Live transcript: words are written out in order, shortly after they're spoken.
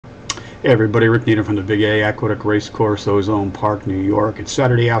Hey everybody, Rick Needham from the Big A Aqueduct Racecourse, Ozone Park, New York. It's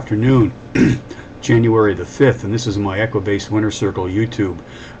Saturday afternoon, January the 5th, and this is my Equibase Winter Circle YouTube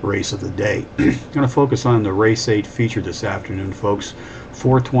race of the day. I'm going to focus on the Race 8 feature this afternoon, folks.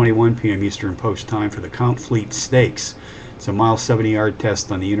 4:21 p.m. Eastern Post Time for the Count Fleet Stakes. It's a mile 70-yard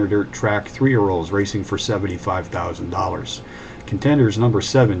test on the inner dirt track, 3-year-olds racing for $75,000. Contenders: number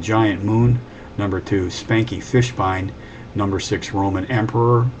 7, Giant Moon, number 2, Spanky Fishbine, number 6, Roman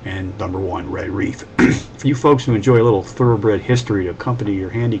Emperor, and number 1, Red Reef. For you folks who enjoy a little thoroughbred history to accompany your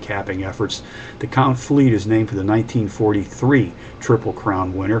handicapping efforts, the Count Fleet is named for the 1943 Triple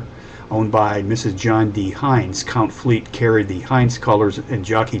Crown winner. Owned by Mrs. John D. Hines, Count Fleet carried the Hines colors and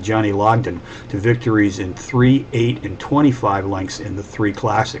jockey Johnny Logden to victories in 3, 8, and 25 lengths in the 3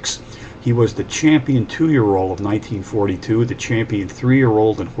 classics. He was the champion 2-year-old of 1942, the champion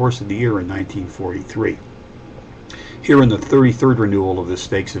 3-year-old and horse of the year in 1943. Here in the 33rd renewal of this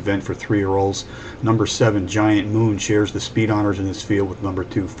stakes event for 3-year-olds, number 7, Giant Moon, shares the speed honors in this field with number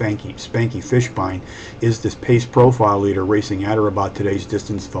 2, Spanky Fishbine, is this pace profile leader, racing at or about today's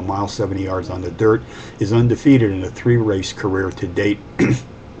distance of a mile 70 yards on the dirt, is undefeated in a 3-race career to date,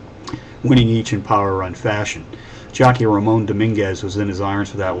 winning each in power run fashion. Jockey Ramon Dominguez was in his irons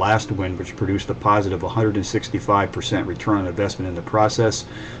for that last win, which produced a positive 165% return on investment in the process.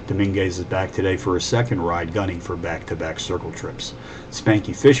 Dominguez is back today for a second ride, gunning for back-to-back circle trips.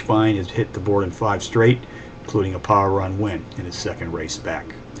 Spanky Fishbine has hit the board in 5 straight, including a power run win in his second race back.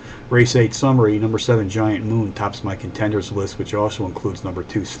 Race 8 summary: number 7, Giant Moon, tops my contenders list, which also includes number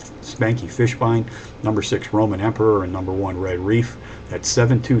 2, Spanky Fishbine, number 6, Roman Emperor, and number 1, Red Reef. That's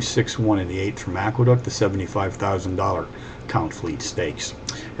 7-2-6-1 in the 8th from Aqueduct, the $75,000 Count Fleet Stakes.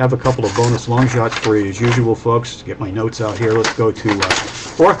 I have a couple of bonus long shots for you as usual, folks. Get my notes out here. Let's go to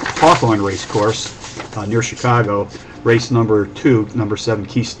Hawthorne Racecourse near Chicago. Race number 2, number 7,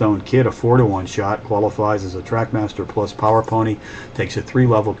 Keystone Kid, a 4-to-1 shot, qualifies as a Trackmaster Plus Power Pony, takes a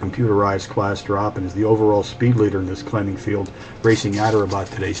 3-level computerized class drop, and is the overall speed leader in this claiming field, racing at or about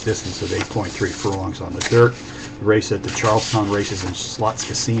today's distance of 8.3 furlongs on the dirt. The race at the Charlestown Races and Slots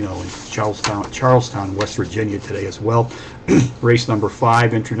Casino in Charlestown, West Virginia today as well. Race number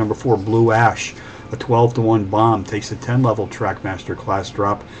 5, entry number 4, Blue Ash, a 12-to-1 bomb, takes a 10-level Trackmaster class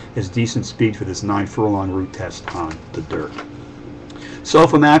drop, has decent speed for this 9-furlong route test on the dirt. So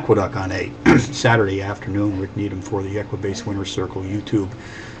from Aqueduct on 8, Saturday afternoon, Rick Needham for the Equibase Winter Circle YouTube,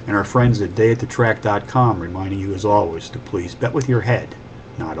 and our friends at dayatthetrack.com reminding you as always to please bet with your head,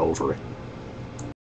 not over it.